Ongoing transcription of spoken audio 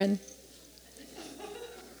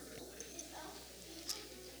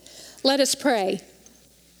Let us pray.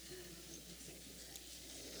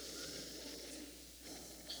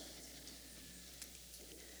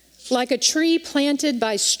 Like a tree planted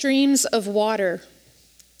by streams of water,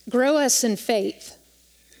 grow us in faith,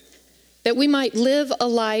 that we might live a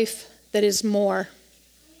life that is more.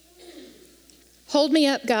 Hold me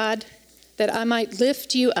up, God, that I might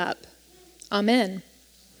lift you up. Amen.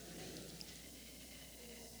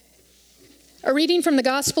 A reading from the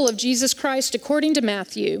Gospel of Jesus Christ according to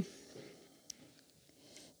Matthew.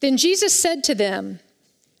 Then Jesus said to them,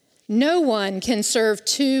 "No one can serve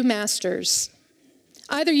two masters.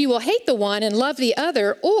 Either you will hate the one and love the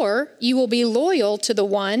other, or you will be loyal to the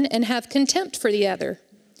one and have contempt for the other.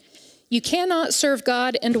 You cannot serve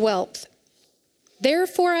God and wealth.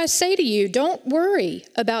 Therefore I say to you, don't worry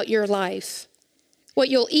about your life, what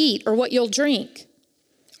you'll eat or what you'll drink,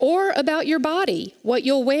 or about your body, what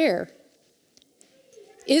you'll wear.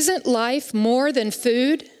 Isn't life more than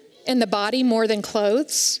food, and the body more than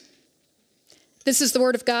clothes?" This is the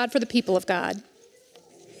word of God for the people of God.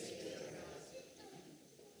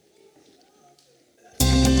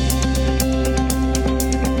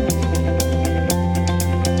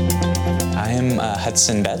 I am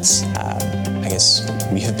Hudson Betts. I guess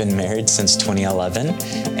we have been married since 2011,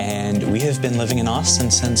 and we have been living in Austin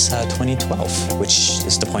since 2012, which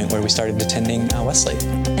is the point where we started attending Wesley.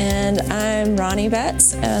 And I'm Ronnie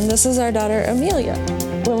Betts, and this is our daughter Amelia.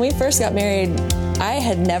 When we first got married, I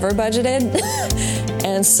had never budgeted,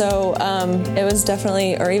 and so it was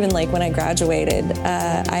definitely, or even like when I graduated,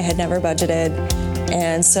 I had never budgeted,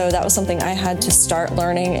 and so that was something I had to start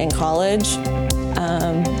learning in college.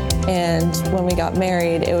 And when we got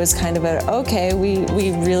married, it was kind of okay,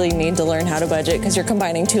 we really need to learn how to budget because you're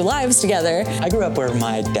combining two lives together. I grew up where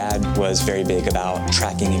my dad was very big about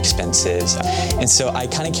tracking expenses. And so I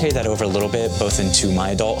kind of carried that over a little bit, both into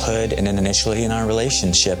my adulthood and then initially in our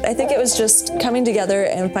relationship. I think it was just coming together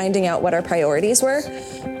and finding out what our priorities were,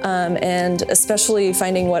 and especially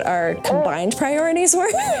finding what our combined priorities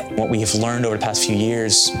were. What we have learned over the past few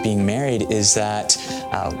years being married is that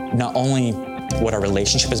not only what our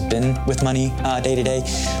relationship has been with money day to day,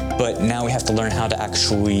 but now we have to learn how to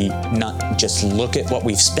actually not just look at what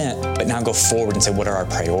we've spent, but now go forward and say, what are our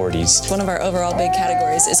priorities? One of our overall big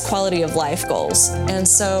categories is quality of life goals. And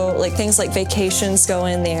so like things like vacations go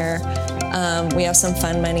in there. We have some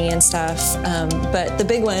fun money and stuff. But the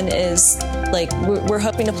big one is like, we're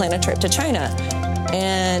hoping to plan a trip to China.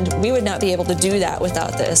 And we would not be able to do that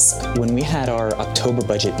without this. When we had our October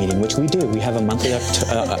budget meeting, which we do, we have a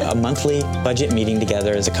monthly budget meeting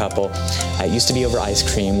together as a couple. It used to be over ice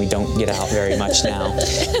cream. We don't get out very much now.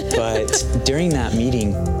 But during that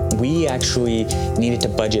meeting, we actually needed to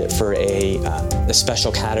budget for a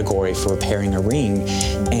special category for repairing a ring.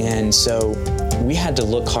 And so we had to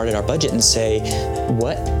look hard at our budget and say,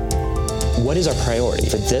 what is our priority?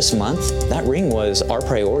 For this month, that ring was our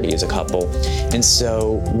priority as a couple. And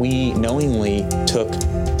so we knowingly took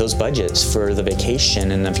those budgets for the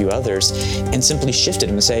vacation and a few others and simply shifted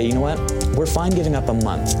them to say, you know what, we're fine giving up a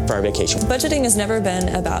month for our vacation. Budgeting has never been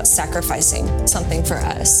about sacrificing something for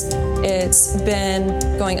us. It's been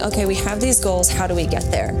going, okay, we have these goals, how do we get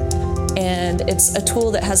there? And it's a tool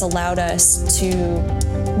that has allowed us to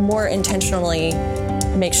more intentionally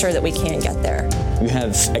make sure that we can get there. You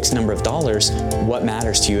have X number of dollars, what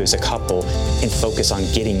matters to you as a couple, and focus on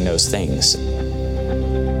getting those things.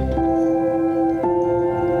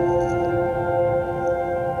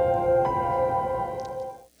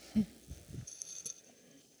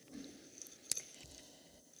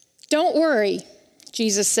 Don't worry,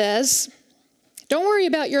 Jesus says. Don't worry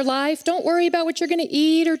about your life. Don't worry about what you're going to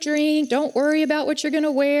eat or drink. Don't worry about what you're going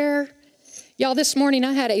to wear. Y'all, this morning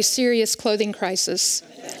I had a serious clothing crisis.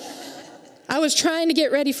 I was trying to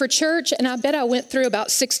get ready for church, and I bet I went through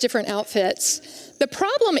about 6 different outfits. The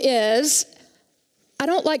problem is, I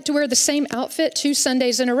don't like to wear the same outfit 2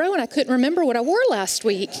 Sundays in a row, and I couldn't remember what I wore last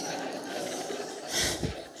week.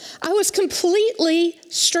 I was completely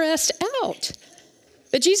stressed out.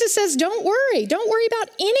 But Jesus says, don't worry. Don't worry about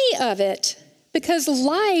any of it, because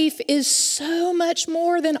life is so much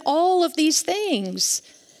more than all of these things.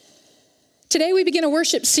 Today we begin a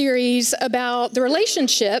worship series about the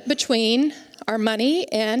relationship between our money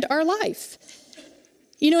and our life.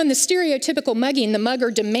 You know, in the stereotypical mugging, the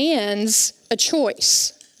mugger demands a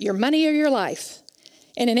choice, your money or your life.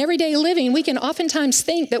 And in everyday living, we can oftentimes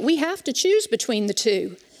think that we have to choose between the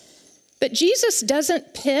two. But Jesus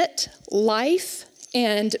doesn't pit life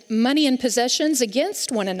and money and possessions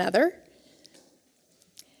against one another.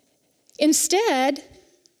 Instead,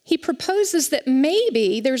 he proposes that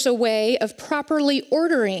maybe there's a way of properly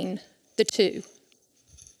ordering the two.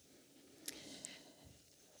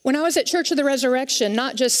 When I was at Church of the Resurrection,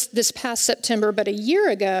 not just this past September, but a year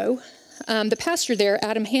ago, the pastor there,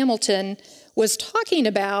 Adam Hamilton, was talking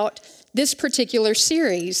about this particular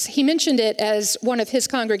series. He mentioned it as one of his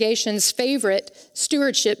congregation's favorite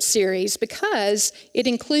stewardship series because it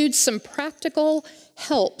includes some practical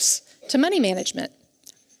helps to money management,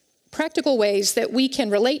 practical ways that we can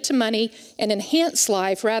relate to money and enhance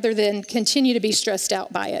life rather than continue to be stressed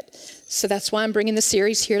out by it. So that's why I'm bringing the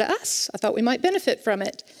series here to us. I thought we might benefit from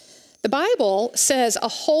it. The Bible says a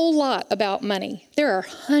whole lot about money. There are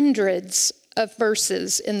hundreds of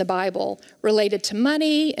verses in the Bible related to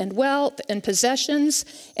money and wealth and possessions,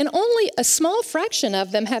 and only a small fraction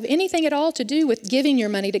of them have anything at all to do with giving your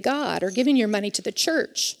money to God or giving your money to the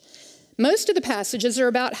church. Most of the passages are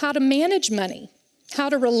about how to manage money, how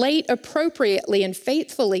to relate appropriately and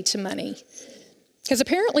faithfully to money. Because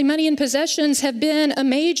apparently money and possessions have been a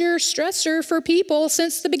major stressor for people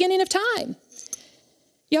since the beginning of time.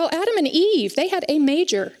 Y'all, Adam and Eve, they had a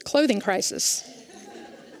major clothing crisis.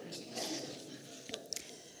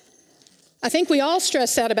 I think we all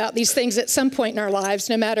stress out about these things at some point in our lives,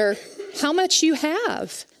 no matter how much you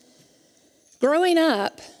have. Growing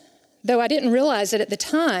up, though I didn't realize it at the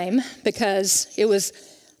time because it was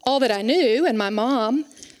all that I knew and my mom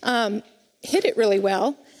hid it really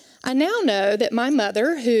well, I now know that my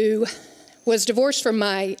mother, who was divorced from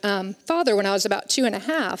my father when I was about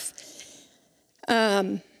 2.5,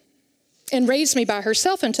 and raised me by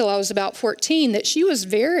herself until I was about 14, that she was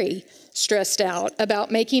very stressed out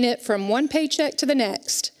about making it from one paycheck to the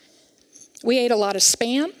next. We ate a lot of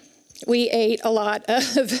Spam. We ate a lot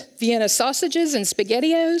of Vienna sausages and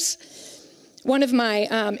SpaghettiOs. One of my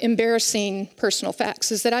embarrassing personal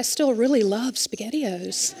facts is that I still really love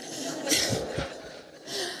SpaghettiOs.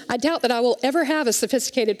 I doubt that I will ever have a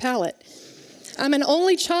sophisticated palate. I'm an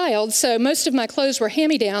only child, so most of my clothes were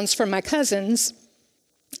hand-me-downs from my cousins,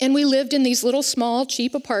 and we lived in these little small,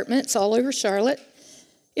 cheap apartments all over Charlotte.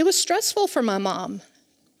 It was stressful for my mom.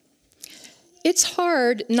 It's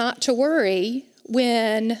hard not to worry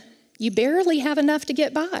when you barely have enough to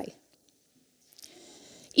get by.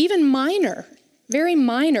 Even minor, very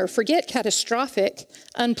minor, forget catastrophic,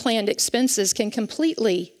 unplanned expenses can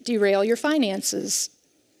completely derail your finances.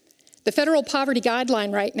 The federal poverty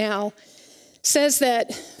guideline right now says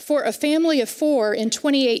that for a family of 4 in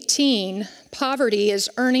 2018, poverty is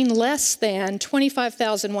earning less than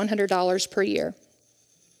 $25,100 per year.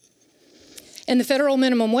 And the federal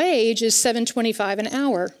minimum wage is $7.25 an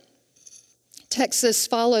hour. Texas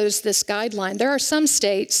follows this guideline. There are some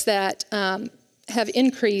states that have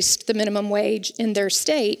increased the minimum wage in their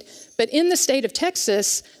state, but in the state of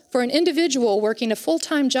Texas, for an individual working a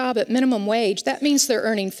full-time job at minimum wage, that means they're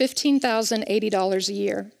earning $15,080 a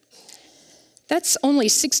year. That's only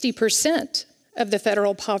 60% of the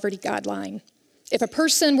federal poverty guideline. If a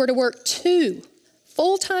person were to work 2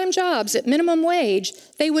 full-time jobs at minimum wage,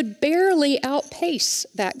 they would barely outpace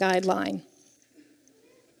that guideline.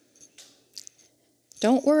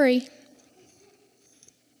 Don't worry.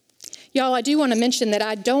 Y'all, I do want to mention that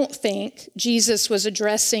I don't think Jesus was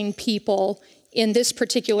addressing people in this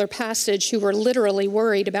particular passage who were literally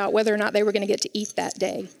worried about whether or not they were going to get to eat that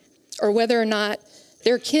day, or whether or not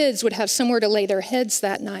their kids would have somewhere to lay their heads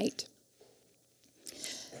that night.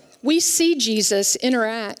 We see Jesus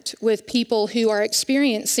interact with people who are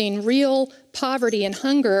experiencing real poverty and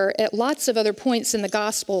hunger at lots of other points in the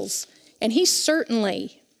Gospels, and he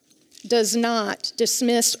certainly does not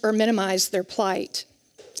dismiss or minimize their plight.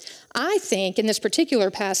 I think in this particular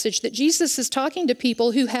passage that Jesus is talking to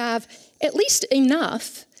people who have at least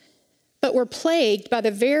enough, but were plagued by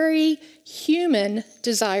the very human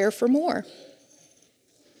desire for more.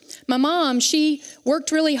 My mom, she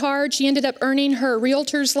worked really hard. She ended up earning her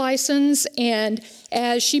realtor's license, and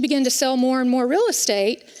as she began to sell more and more real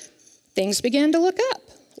estate, things began to look up.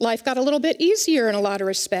 Life got a little bit easier in a lot of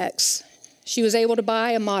respects. She was able to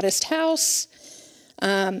buy a modest house.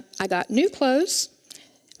 I got new clothes.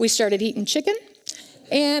 We started eating chicken,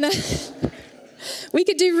 and we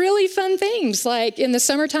could do really fun things. Like in the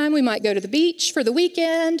summertime, we might go to the beach for the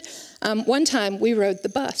weekend. One time, we rode the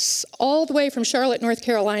bus all the way from Charlotte, North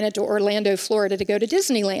Carolina to Orlando, Florida to go to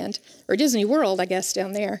Disneyland, or Disney World, I guess,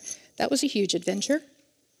 down there. That was a huge adventure.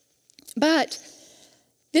 But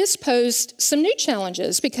this posed some new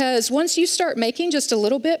challenges because once you start making just a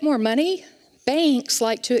little bit more money, banks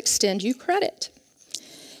like to extend you credit.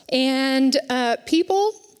 And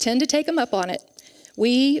people tend to take them up on it.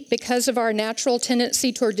 We, because of our natural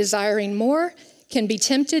tendency toward desiring more, can be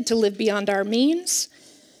tempted to live beyond our means.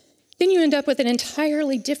 then you end up with an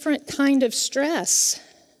entirely different kind of stress.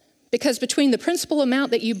 Because between the principal amount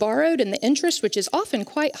that you borrowed and the interest, which is often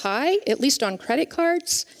quite high, at least on credit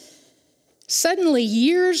cards, suddenly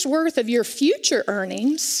years' worth of your future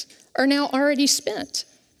earnings are now already spent.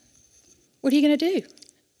 What are you going to do?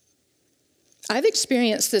 I've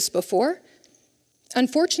experienced this before.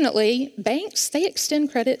 Unfortunately, banks, they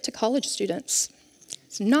extend credit to college students.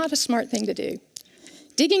 It's not a smart thing to do.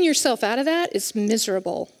 Digging yourself out of that is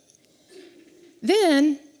miserable.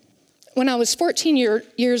 Then, when I was 14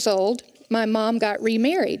 years old, my mom got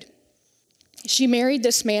remarried. She married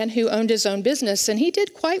this man who owned his own business, and he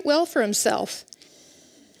did quite well for himself.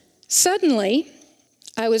 Suddenly,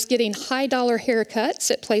 I was getting high-dollar haircuts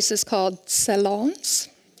at places called salons.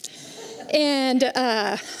 And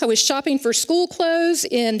I was shopping for school clothes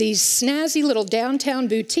in these snazzy little downtown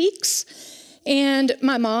boutiques. And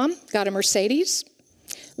my mom got a Mercedes.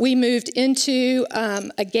 We moved into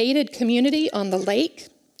a gated community on the lake.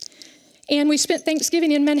 And we spent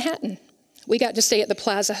Thanksgiving in Manhattan. We got to stay at the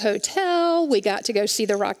Plaza Hotel. We got to go see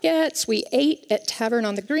the Rockettes. We ate at Tavern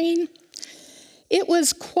on the Green. It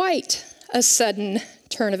was quite a sudden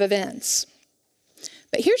turn of events.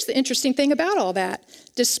 But here's the interesting thing about all that.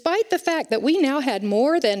 Despite the fact that we now had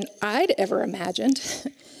more than I'd ever imagined,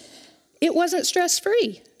 it wasn't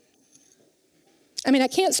stress-free. I mean, I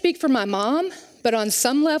can't speak for my mom, but on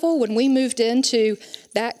some level, when we moved into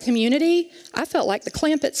that community, I felt like the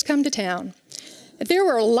Clampetts come to town. There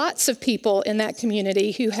were lots of people in that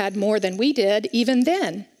community who had more than we did even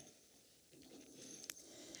then.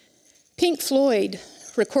 Pink Floyd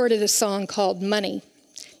recorded a song called Money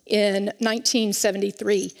in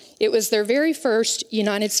 1973. It was their very first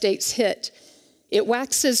United States hit. It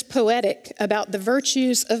waxes poetic about the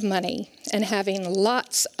virtues of money and having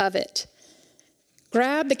lots of it.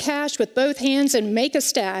 Grab the cash with both hands and make a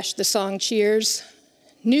stash, the song cheers.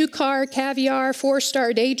 New car, caviar,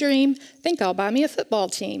 4-star daydream. Think I'll buy me a football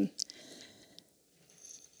team.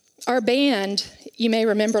 Our band, you may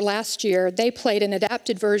remember last year, they played an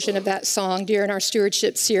adapted version of that song during our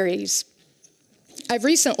stewardship series. I've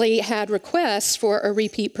recently had requests for a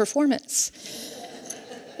repeat performance.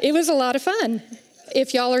 It was a lot of fun.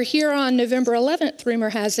 If y'all are here on November 11th,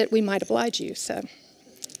 rumor has it we might oblige you. So,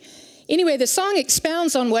 anyway, the song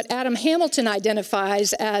expounds on what Adam Hamilton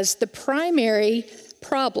identifies as the primary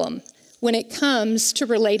problem when it comes to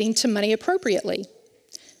relating to money appropriately: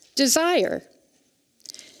 desire.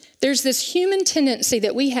 There's this human tendency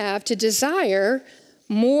that we have to desire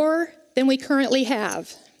more than we currently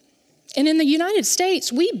have. And in the United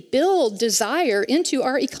States, we build desire into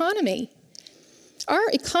our economy. Our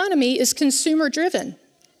economy is consumer-driven.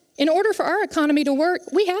 In order for our economy to work,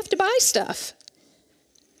 we have to buy stuff,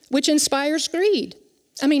 which inspires greed.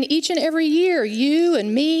 I mean, each and every year, you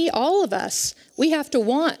and me, all of us, we have to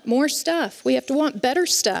want more stuff. We have to want better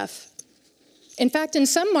stuff. In fact, in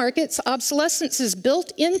some markets, obsolescence is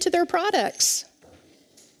built into their products.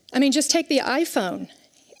 I mean, just take the iPhone.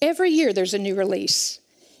 Every year there's a new release.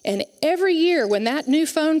 And every year when that new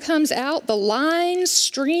phone comes out, the lines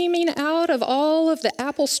streaming out of all of the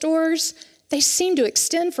Apple stores, they seem to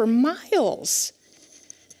extend for miles.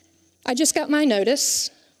 I just got my notice.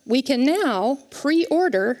 We can now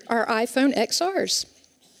pre-order our iPhone XRs.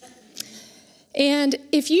 And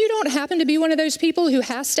if you don't happen to be one of those people who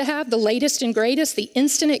has to have the latest and greatest the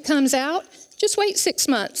instant it comes out, just wait 6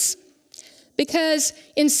 months. Because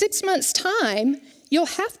in 6 months' time, you'll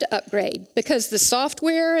have to upgrade because the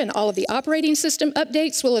software and all of the operating system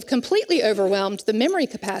updates will have completely overwhelmed the memory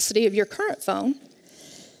capacity of your current phone.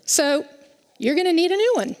 So you're going to need a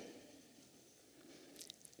new one.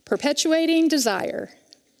 Perpetuating desire.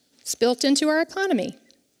 It's built into our economy.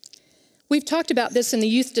 We've talked about this in the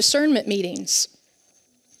youth discernment meetings,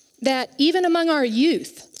 that even among our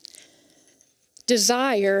youth,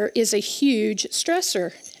 desire is a huge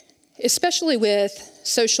stressor, especially with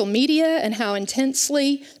social media and how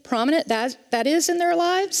intensely prominent that is in their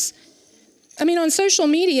lives. I mean, on social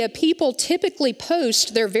media, people typically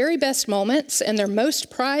post their very best moments and their most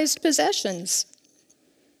prized possessions.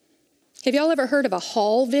 Have y'all ever heard of a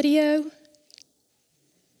haul video?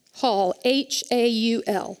 Haul,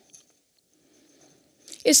 H-A-U-L.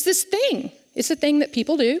 It's this thing. It's a thing that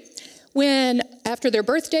people do when, after their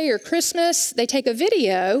birthday or Christmas, they take a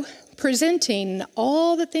video presenting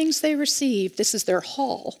all the things they received. This is their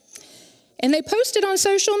haul. And they post it on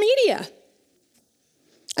social media.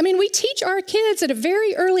 I mean, we teach our kids at a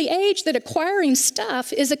very early age that acquiring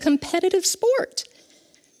stuff is a competitive sport.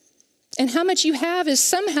 And how much you have is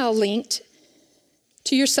somehow linked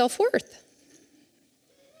to your self-worth.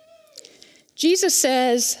 Jesus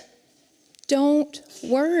says, don't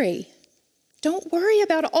worry. Don't worry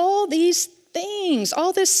about all these things,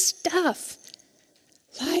 all this stuff.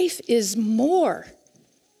 Life is more.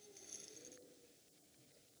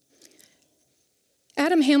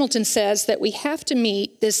 Adam Hamilton says that we have to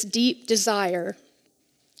meet this deep desire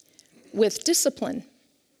with discipline.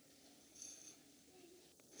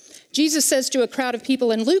 Jesus says to a crowd of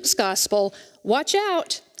people in Luke's gospel, "Watch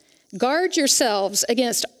out, guard yourselves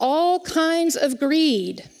against all kinds of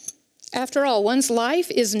greed. After all, one's life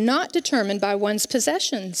is not determined by one's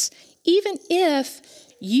possessions, even if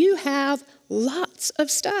you have lots of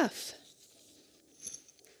stuff."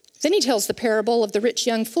 Then he tells the parable of the rich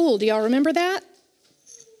young fool. Do y'all remember that?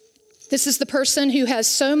 This is the person who has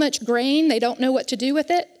so much grain, they don't know what to do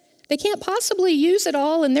with it. They can't possibly use it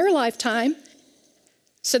all in their lifetime.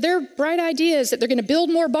 So their bright idea is that they're going to build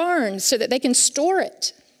more barns so that they can store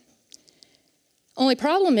it. Only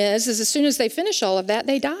problem is as soon as they finish all of that,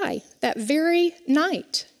 they die that very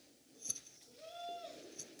night.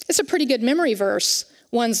 It's a pretty good memory verse.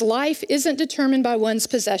 One's life isn't determined by one's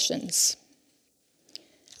possessions.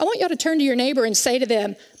 I want y'all to turn to your neighbor and say to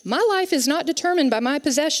them, "My life is not determined by my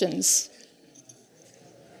possessions."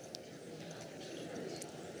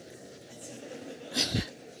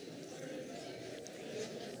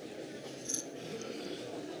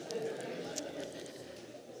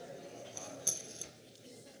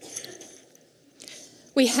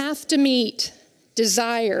 We have to meet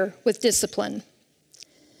desire with discipline.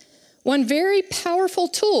 One very powerful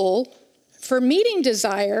tool for meeting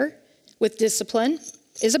desire with discipline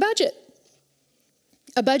is a budget.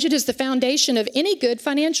 A budget is the foundation of any good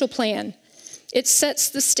financial plan. It sets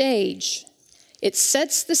the stage. It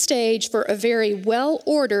sets the stage for a very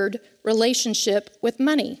well-ordered relationship with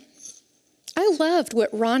money. I loved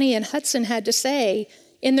what Ronnie and Hudson had to say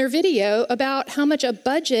in their video about how much a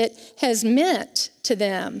budget has meant to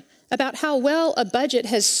them, about how well a budget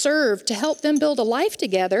has served to help them build a life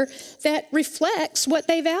together that reflects what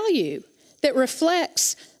they value, that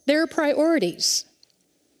reflects their priorities,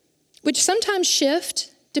 which sometimes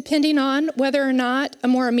shift depending on whether or not a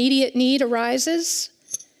more immediate need arises.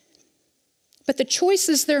 But the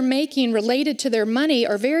choices they're making related to their money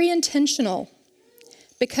are very intentional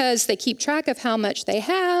because they keep track of how much they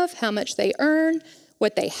have, how much they earn,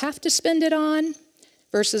 what they have to spend it on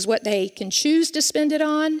versus what they can choose to spend it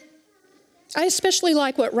on. I especially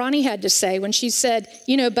like what Ronnie had to say when she said,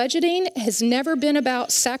 budgeting has never been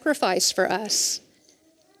about sacrifice for us.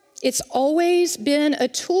 It's always been a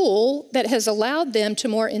tool that has allowed them to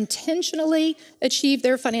more intentionally achieve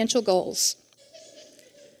their financial goals.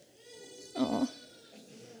 Oh,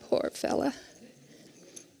 poor fella.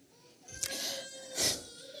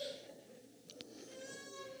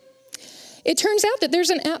 It turns out that there's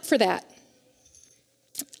an app for that.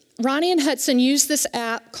 Ronnie and Hudson use this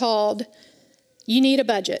app called You Need a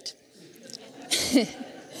Budget.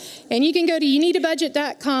 And you can go to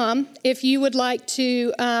youneedabudget.com if you would like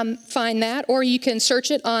to find that, or you can search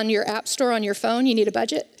it on your app store on your phone, You Need a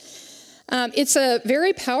Budget. It's a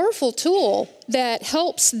very powerful tool that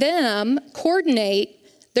helps them coordinate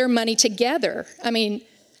their money together.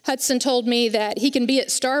 Hudson told me that he can be at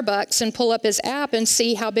Starbucks and pull up his app and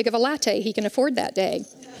see how big of a latte he can afford that day.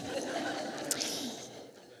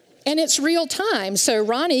 And it's real time, so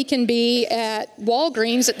Ronnie can be at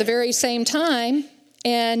Walgreens at the very same time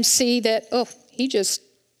and see that, he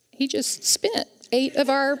just spent 8 of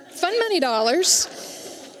our fun money dollars.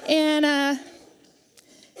 And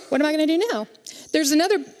what am I going to do now? There's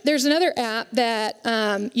another app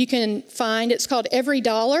that you can find. It's called Every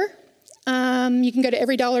Dollar. You can go to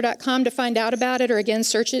everydollar.com to find out about it, or again,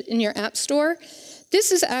 search it in your app store.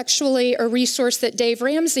 This is actually a resource that Dave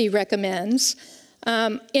Ramsey recommends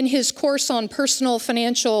in his course on personal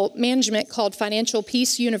financial management called Financial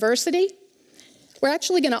Peace University. We're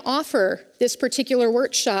actually going to offer this particular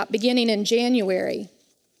workshop beginning in January.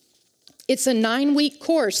 It's a 9-week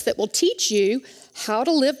course that will teach you how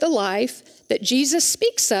to live the life that Jesus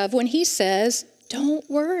speaks of when he says, "Don't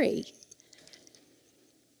worry."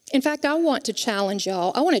 In fact, I want to challenge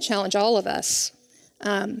y'all. I want to challenge all of us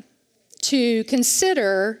to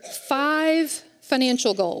consider 5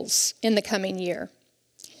 financial goals in the coming year.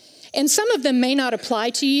 And some of them may not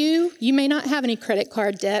apply to you. You may not have any credit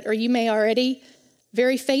card debt, or you may already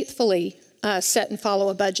very faithfully set and follow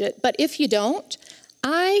a budget. But if you don't,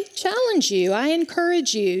 I challenge you, I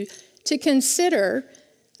encourage you to consider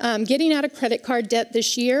getting out of credit card debt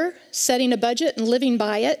this year, setting a budget and living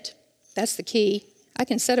by it. That's the key. I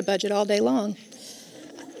can set a budget all day long.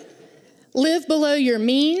 Live below your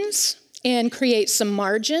means and create some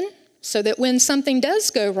margin so that when something does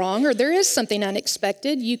go wrong or there is something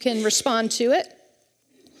unexpected, you can respond to it.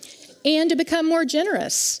 And to become more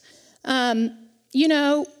generous.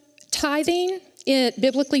 Tithing,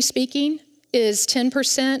 biblically speaking, is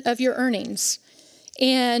 10% of your earnings.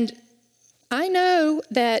 And I know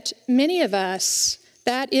that many of us,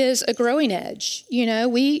 that is a growing edge.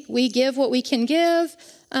 We give what we can give,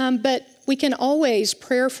 but we can always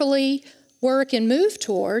prayerfully work and move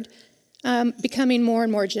toward becoming more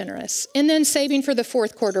and more generous. And then saving for the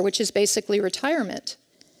fourth quarter, which is basically retirement.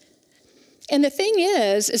 And the thing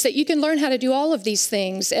is that you can learn how to do all of these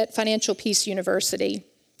things at Financial Peace University.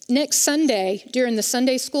 Next Sunday, during the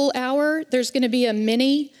Sunday school hour, there's going to be a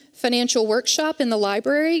mini financial workshop in the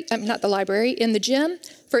library, in the gym.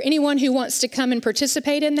 For anyone who wants to come and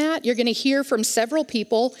participate in that, you're going to hear from several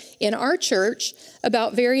people in our church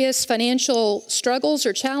about various financial struggles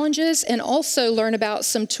or challenges, and also learn about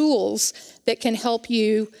some tools that can help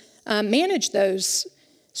you manage those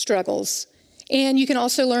struggles. And you can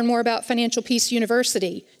also learn more about Financial Peace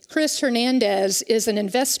University. Chris Hernandez is an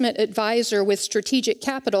investment advisor with Strategic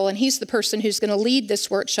Capital, and he's the person who's going to lead this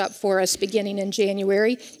workshop for us beginning in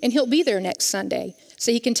January, and he'll be there next Sunday.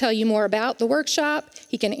 So he can tell you more about the workshop.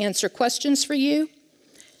 He can answer questions for you.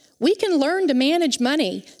 We can learn to manage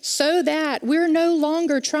money so that we're no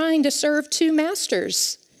longer trying to serve two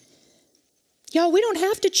masters. Y'all, we don't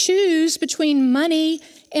have to choose between money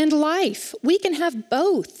and life. We can have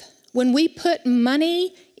both when we put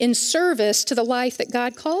money in service to the life that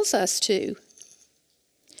God calls us to.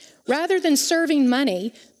 Rather than serving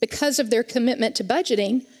money because of their commitment to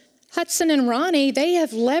budgeting, Hudson and Ronnie, they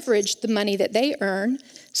have leveraged the money that they earn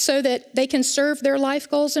so that they can serve their life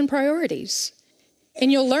goals and priorities. And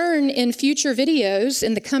you'll learn in future videos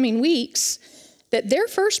in the coming weeks that their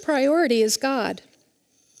first priority is God.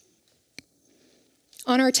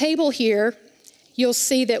 On our table here, you'll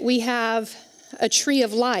see that we have a tree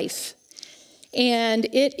of life, and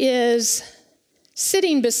it is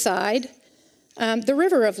sitting beside the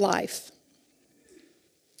river of life.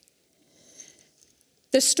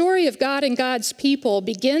 The story of God and God's people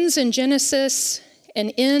begins in Genesis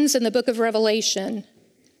and ends in the book of Revelation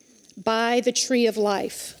by the tree of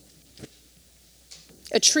life.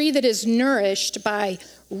 A tree that is nourished by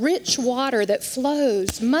rich water that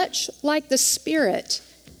flows, much like the Spirit,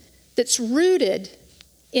 that's rooted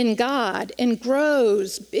in God and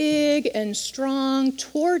grows big and strong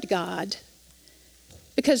toward God.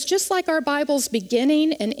 Because just like our Bible's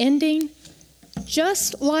beginning and ending,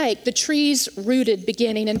 just like the tree's rooted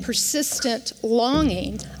beginning and persistent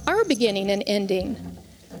longing, our beginning and ending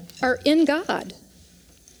are in God.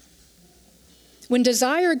 When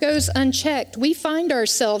desire goes unchecked, we find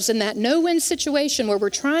ourselves in that no-win situation where we're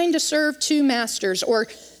trying to serve two masters or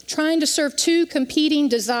trying to serve two competing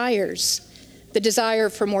desires. The desire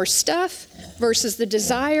for more stuff versus the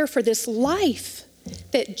desire for this life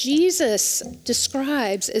that Jesus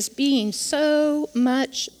describes as being so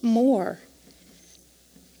much more.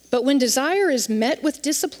 But when desire is met with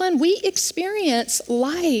discipline, we experience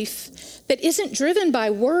life that isn't driven by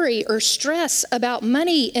worry or stress about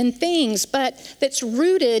money and things, but that's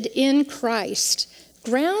rooted in Christ,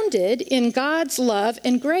 grounded in God's love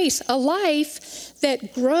and grace, a life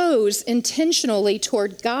that grows intentionally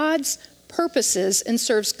toward God's purposes and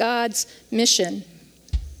serves God's mission,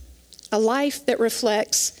 a life that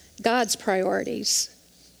reflects God's priorities.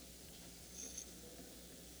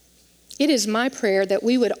 It is my prayer that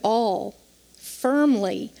we would all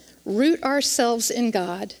firmly root ourselves in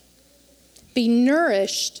God, be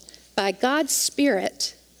nourished by God's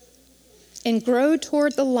Spirit, and grow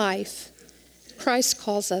toward the life Christ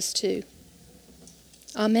calls us to.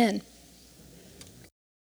 Amen.